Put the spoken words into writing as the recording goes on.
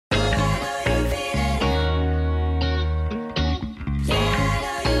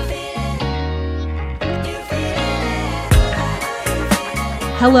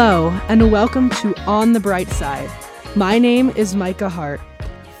Hello, and welcome to On the Bright Side. My name is Micah Hart.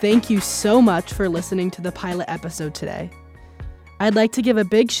 Thank you so much for listening to the pilot episode today. I'd like to give a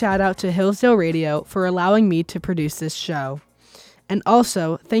big shout out to Hillsdale Radio for allowing me to produce this show. And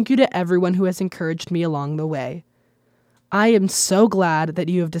also, thank you to everyone who has encouraged me along the way. I am so glad that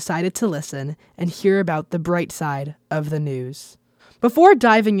you have decided to listen and hear about the bright side of the news. Before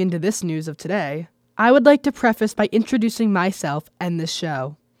diving into this news of today, I would like to preface by introducing myself and this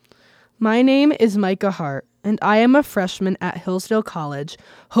show. My name is Micah Hart, and I am a freshman at Hillsdale College,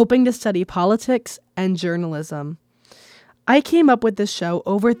 hoping to study politics and journalism. I came up with this show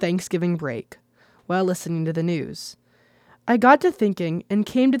over Thanksgiving break, while listening to the news. I got to thinking and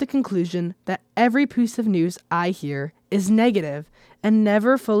came to the conclusion that every piece of news I hear is negative and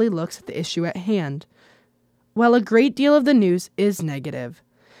never fully looks at the issue at hand. While a great deal of the news is negative,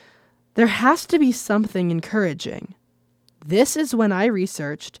 there has to be something encouraging. This is when I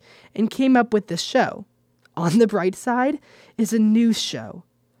researched and came up with this show. On the Bright Side is a news show,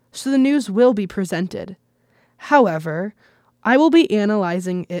 so the news will be presented. However, I will be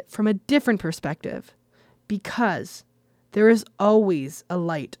analyzing it from a different perspective, because there is always a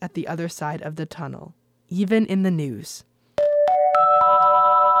light at the other side of the tunnel, even in the news.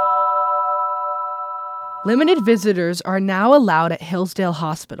 Limited visitors are now allowed at Hillsdale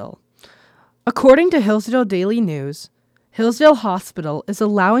Hospital. According to Hillsdale Daily News, Hillsdale Hospital is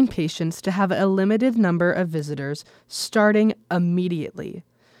allowing patients to have a limited number of visitors starting immediately.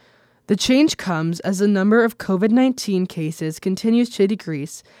 The change comes as the number of COVID-19 cases continues to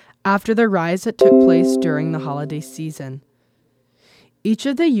decrease after the rise that took place during the holiday season. Each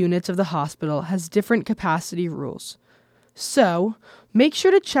of the units of the hospital has different capacity rules, so make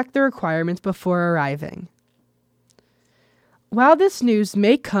sure to check the requirements before arriving. While this news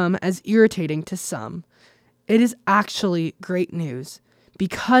may come as irritating to some, it is actually great news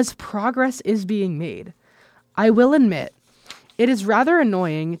because progress is being made. I will admit, it is rather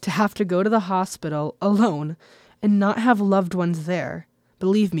annoying to have to go to the hospital alone and not have loved ones there.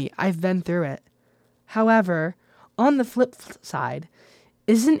 Believe me, I've been through it. However, on the flip side,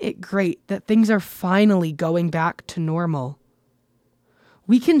 isn't it great that things are finally going back to normal?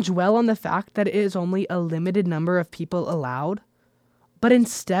 We can dwell on the fact that it is only a limited number of people allowed, but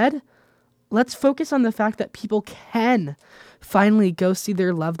instead, let's focus on the fact that people can finally go see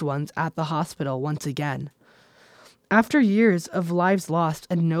their loved ones at the hospital once again. After years of lives lost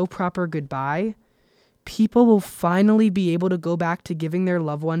and no proper goodbye, people will finally be able to go back to giving their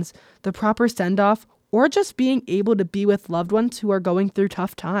loved ones the proper send-off or just being able to be with loved ones who are going through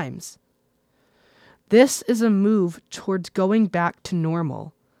tough times. This is a move towards going back to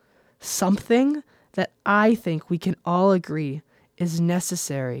normal, something that I think we can all agree is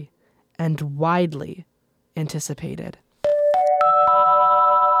necessary and widely anticipated.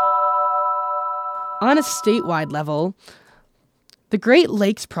 On a statewide level, the Great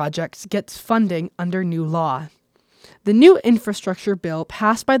Lakes Project gets funding under new law. The new infrastructure bill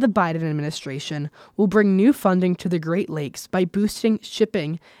passed by the Biden administration will bring new funding to the Great Lakes by boosting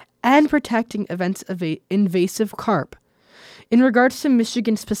shipping and protecting events of invasive carp. In regards to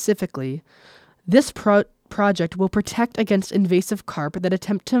Michigan specifically, this project will protect against invasive carp that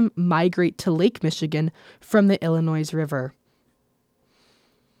attempt to migrate to Lake Michigan from the Illinois River.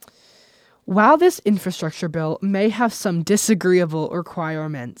 While this infrastructure bill may have some disagreeable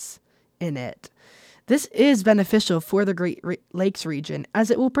requirements in it, this is beneficial for the Great Lakes region as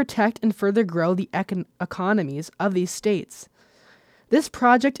it will protect and further grow the economies of these states. This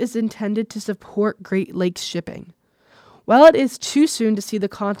project is intended to support Great Lakes shipping. While it is too soon to see the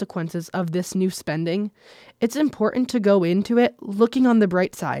consequences of this new spending, it's important to go into it looking on the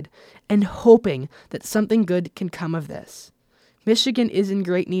bright side and hoping that something good can come of this. Michigan is in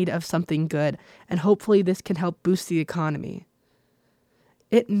great need of something good, and hopefully this can help boost the economy.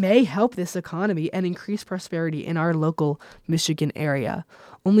 It may help this economy and increase prosperity in our local Michigan area.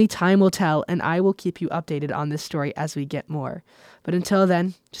 Only time will tell, and I will keep you updated on this story as we get more. But until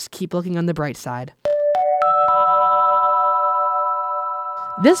then, just keep looking on the bright side.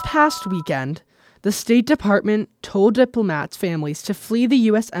 This past weekend, the State Department told diplomats' families to flee the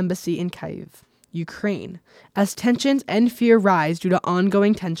U.S. Embassy in Kyiv, Ukraine, as tensions and fear rise due to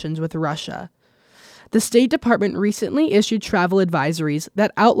ongoing tensions with Russia. The State Department recently issued travel advisories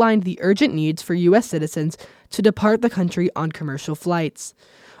that outlined the urgent needs for U.S. citizens to depart the country on commercial flights.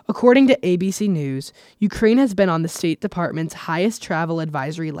 According to ABC News, Ukraine has been on the State Department's highest travel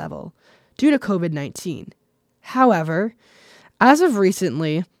advisory level due to COVID-19. However, as of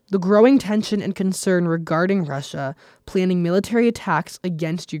recently, the growing tension and concern regarding Russia planning military attacks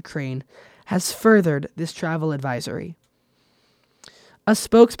against Ukraine has furthered this travel advisory. A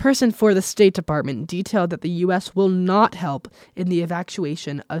spokesperson for the State Department detailed that the U.S. will not help in the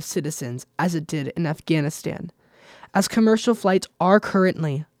evacuation of citizens as it did in Afghanistan, as commercial flights are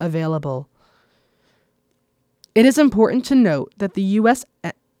currently available. It is important to note that the U.S.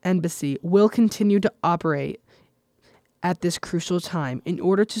 Embassy will continue to operate at this crucial time in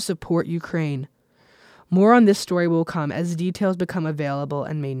order to support Ukraine. More on this story will come as details become available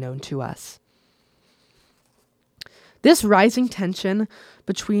and made known to us. This rising tension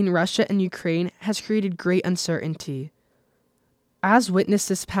between Russia and Ukraine has created great uncertainty. As witnessed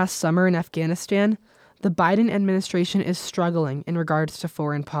this past summer in Afghanistan, the Biden administration is struggling in regards to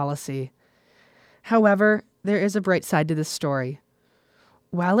foreign policy. However, there is a bright side to this story.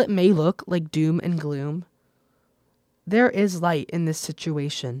 While it may look like doom and gloom, there is light in this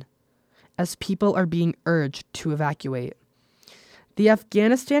situation, as people are being urged to evacuate. The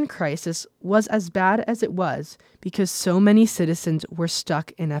Afghanistan crisis was as bad as it was because so many citizens were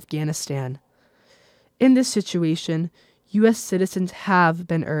stuck in Afghanistan. In this situation, U.S. citizens have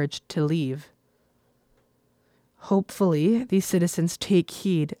been urged to leave. Hopefully, these citizens take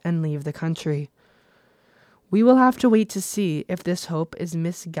heed and leave the country. We will have to wait to see if this hope is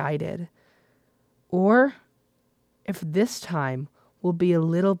misguided, or if this time will be a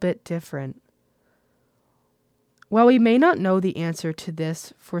little bit different. While we may not know the answer to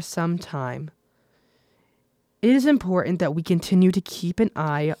this for some time, it is important that we continue to keep an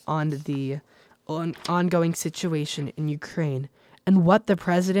eye on the ongoing situation in Ukraine and what the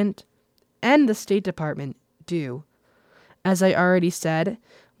President and the State Department do. As I already said,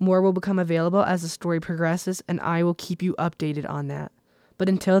 more will become available as the story progresses, and I will keep you updated on that. But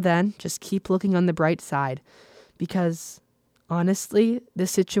until then, just keep looking on the bright side, because honestly, this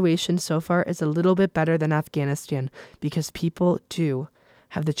situation so far is a little bit better than Afghanistan because people do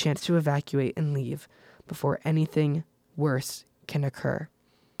have the chance to evacuate and leave before anything worse can occur.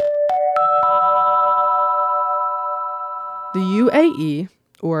 The UAE,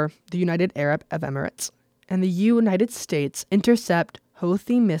 or the United Arab Emirates, and the United States intercept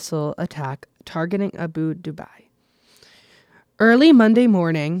Houthi missile attack targeting Abu Dhabi. Early Monday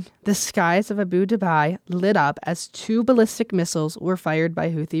morning, the skies of Abu Dhabi lit up as 2 ballistic missiles were fired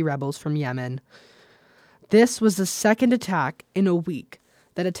by Houthi rebels from Yemen. This was the second attack in a week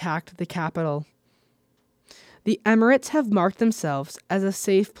that attacked the capital. The Emirates have marked themselves as a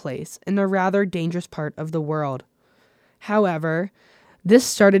safe place in a rather dangerous part of the world. However, this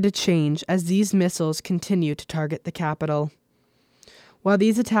started to change as these missiles continued to target the capital. While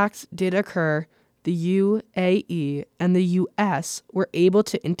these attacks did occur, the UAE and the US were able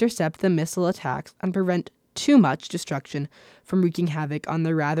to intercept the missile attacks and prevent too much destruction from wreaking havoc on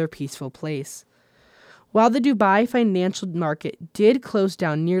the rather peaceful place. While the Dubai financial market did close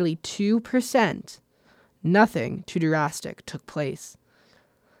down nearly 2%, nothing too drastic took place.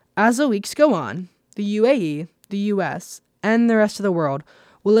 As the weeks go on, the UAE, the US, and the rest of the world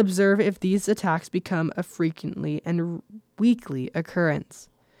will observe if these attacks become a frequently and weekly occurrence.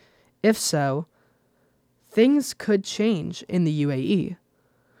 If so, things could change in the UAE.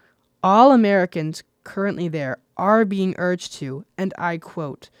 All Americans currently there are being urged to, and I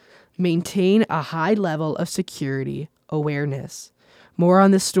quote, maintain a high level of security awareness. More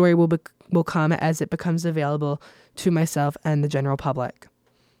on this story will come as it becomes available to myself and the general public.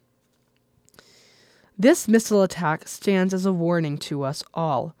 This missile attack stands as a warning to us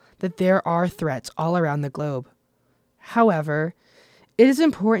all that there are threats all around the globe. However, it is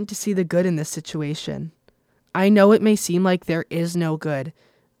important to see the good in this situation. I know it may seem like there is no good.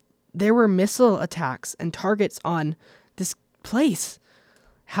 There were missile attacks and targets on this place.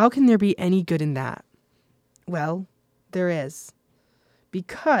 How can there be any good in that? Well, there is.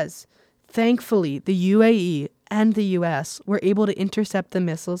 Because, thankfully, the UAE and the US were able to intercept the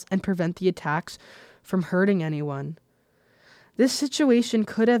missiles and prevent the attacks from hurting anyone. This situation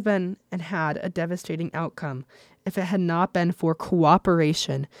could have been and had a devastating outcome if it had not been for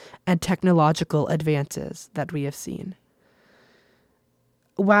cooperation and technological advances that we have seen.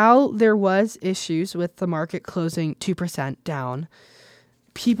 While there was issues with the market closing 2% down,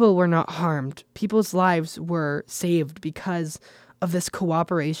 people were not harmed. People's lives were saved because of this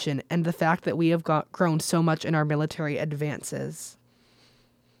cooperation and the fact that we have grown so much in our military advances.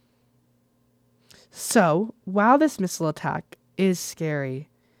 So, while this missile attack is scary,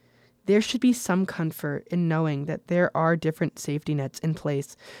 there should be some comfort in knowing that there are different safety nets in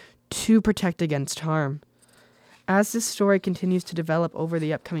place to protect against harm. As this story continues to develop over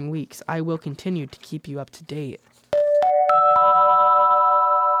the upcoming weeks, I will continue to keep you up to date.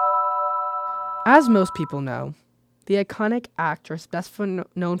 As most people know, the iconic actress best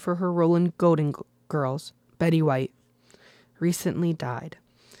known for her role in Golden Girls, Betty White, recently died.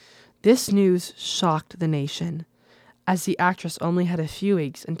 This news shocked the nation, as the actress only had a few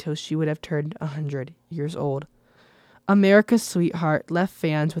weeks until she would have turned 100 years old. America's Sweetheart left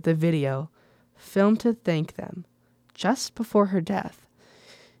fans with a video filmed to thank them just before her death.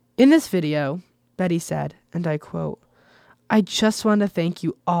 In this video, Betty said, and I quote, "I just want to thank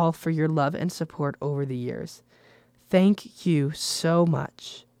you all for your love and support over the years. Thank you so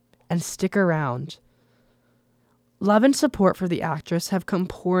much, and stick around." Love and support for the actress have come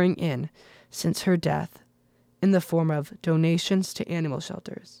pouring in since her death in the form of donations to animal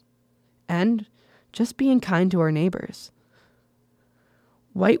shelters and just being kind to our neighbors.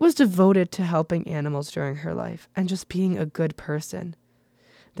 White was devoted to helping animals during her life and just being a good person.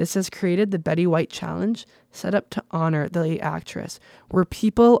 This has created the Betty White Challenge, set up to honor the actress, where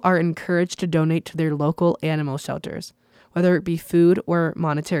people are encouraged to donate to their local animal shelters, whether it be food or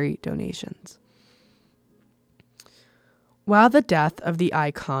monetary donations. While the death of the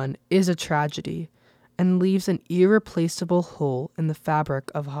icon is a tragedy and leaves an irreplaceable hole in the fabric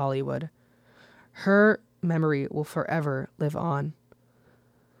of Hollywood, her memory will forever live on.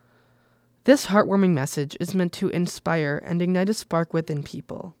 This heartwarming message is meant to inspire and ignite a spark within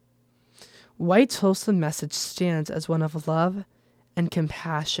people. White's wholesome message stands as one of love and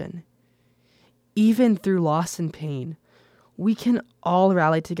compassion. Even through loss and pain, we can all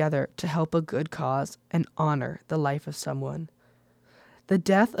rally together to help a good cause and honor the life of someone. The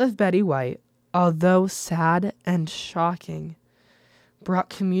death of Betty White, although sad and shocking,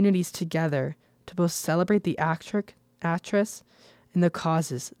 brought communities together to both celebrate the actress and the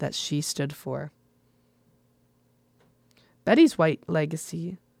causes that she stood for. Betty White's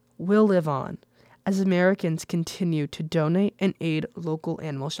legacy will live on as Americans continue to donate and aid local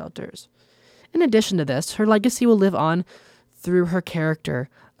animal shelters. In addition to this, her legacy will live on through her character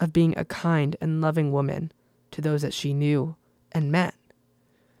of being a kind and loving woman to those that she knew and met.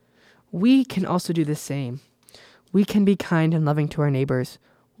 We can also do the same. We can be kind and loving to our neighbors.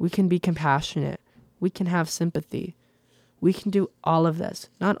 We can be compassionate. We can have sympathy. We can do all of this,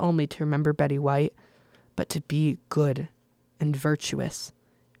 not only to remember Betty White, but to be good and virtuous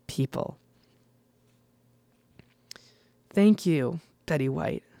people. Thank you, Betty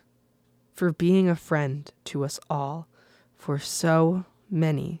White, for being a friend to us all for so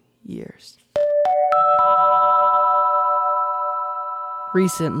many years.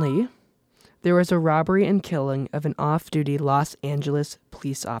 Recently, there was a robbery and killing of an off-duty Los Angeles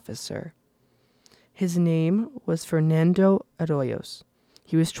police officer. His name was Fernando Arroyos.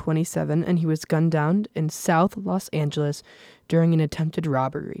 He was 27 and he was gunned down in South Los Angeles during an attempted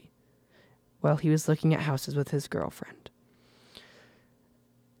robbery while he was looking at houses with his girlfriend.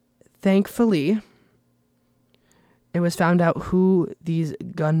 Thankfully, it was found out who these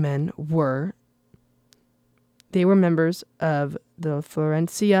gunmen were. They were members of the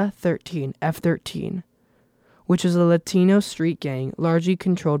Florencia 13, F-13, which is a Latino street gang largely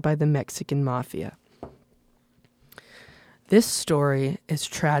controlled by the Mexican mafia. This story is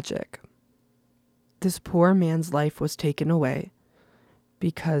tragic. This poor man's life was taken away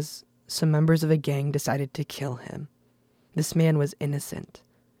because some members of a gang decided to kill him. This man was innocent.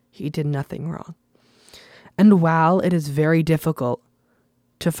 He did nothing wrong. And while it is very difficult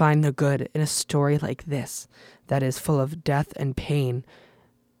to find the good in a story like this that is full of death and pain,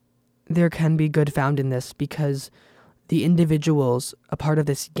 there can be good found in this because the individuals, a part of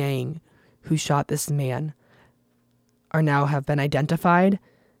this gang who shot this man, have been identified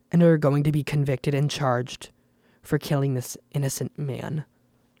and are going to be convicted and charged for killing this innocent man.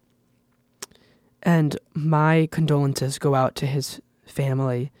 And my condolences go out to his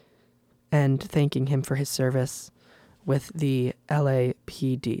family and thanking him for his service with the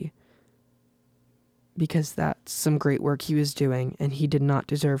LAPD, because that's some great work he was doing and he did not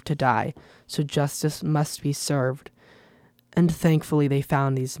deserve to die. So justice must be served. And thankfully they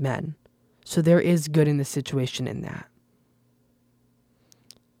found these men. So there is good in the situation in that.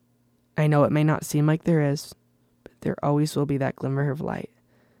 I know it may not seem like there is, but there always will be that glimmer of light,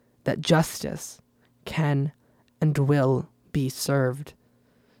 that justice can and will be served.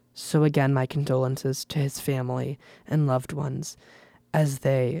 So again, my condolences to his family and loved ones as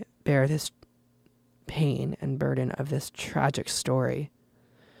they bear this pain and burden of this tragic story.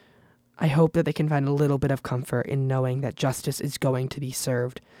 I hope that they can find a little bit of comfort in knowing that justice is going to be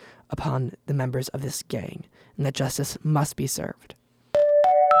served upon the members of this gang, and that justice must be served.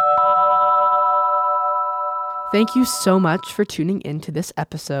 Thank you so much for tuning into this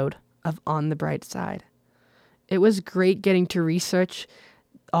episode of On the Bright Side. It was great getting to research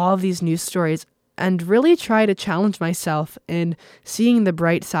all of these news stories and really try to challenge myself in seeing the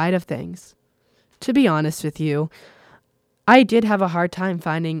bright side of things. To be honest with you, I did have a hard time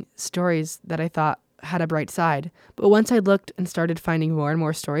finding stories that I thought had a bright side, but once I looked and started finding more and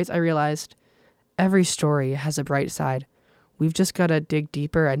more stories, I realized every story has a bright side. We've just got to dig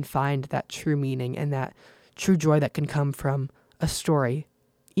deeper and find that true meaning and that true joy that can come from a story,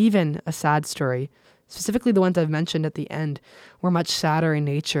 even a sad story. Specifically, the ones I've mentioned at the end were much sadder in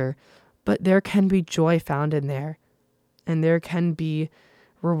nature, but there can be joy found in there, and there can be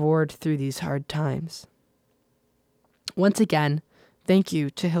reward through these hard times. Once again, thank you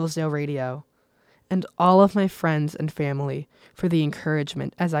to Hillsdale Radio and all of my friends and family for the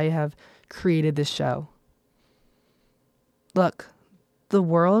encouragement as I have created this show. Look, the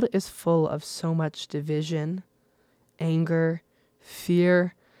world is full of so much division, anger,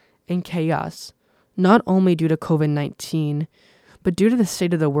 fear, and chaos, not only due to COVID-19, but due to the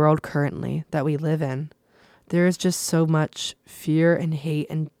state of the world currently that we live in. There is just so much fear and hate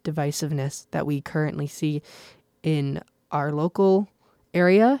and divisiveness that we currently see in our local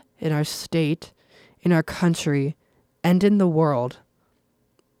area, in our state, in our country, and in the world.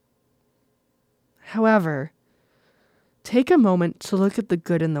 However, take a moment to look at the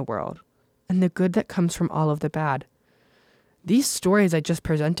good in the world and the good that comes from all of the bad. These stories I just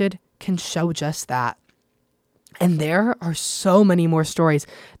presented can show just that. And there are so many more stories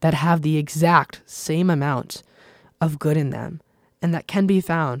that have the exact same amount of good in them, and that can be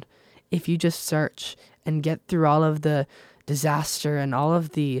found if you just search and get through all of the disaster and all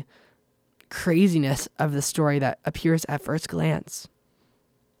of the craziness of the story that appears at first glance.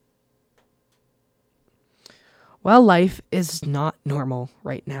 While life is not normal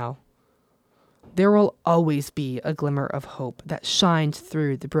right now, there will always be a glimmer of hope that shines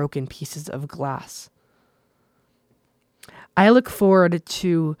through the broken pieces of glass. I look forward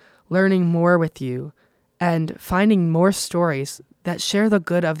to learning more with you and finding more stories that share the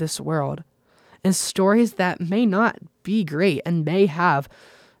good of this world, and stories that may not be great and may have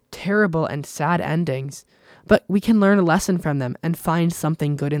terrible and sad endings, but we can learn a lesson from them and find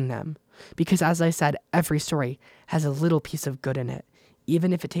something good in them. Because as I said, every story has a little piece of good in it,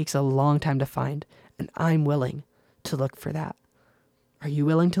 even if it takes a long time to find, and I'm willing to look for that. Are you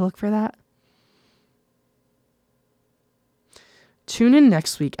willing to look for that? Tune in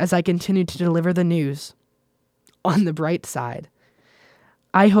next week as I continue to deliver the news on the bright side.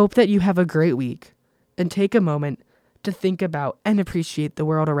 I hope that you have a great week and take a moment to think about and appreciate the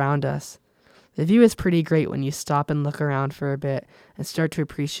world around us. The view is pretty great when you stop and look around for a bit and start to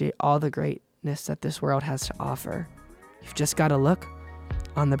appreciate all the greatness that this world has to offer. You've just got to look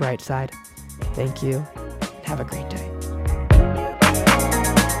on the bright side. Thank you. Have a great day.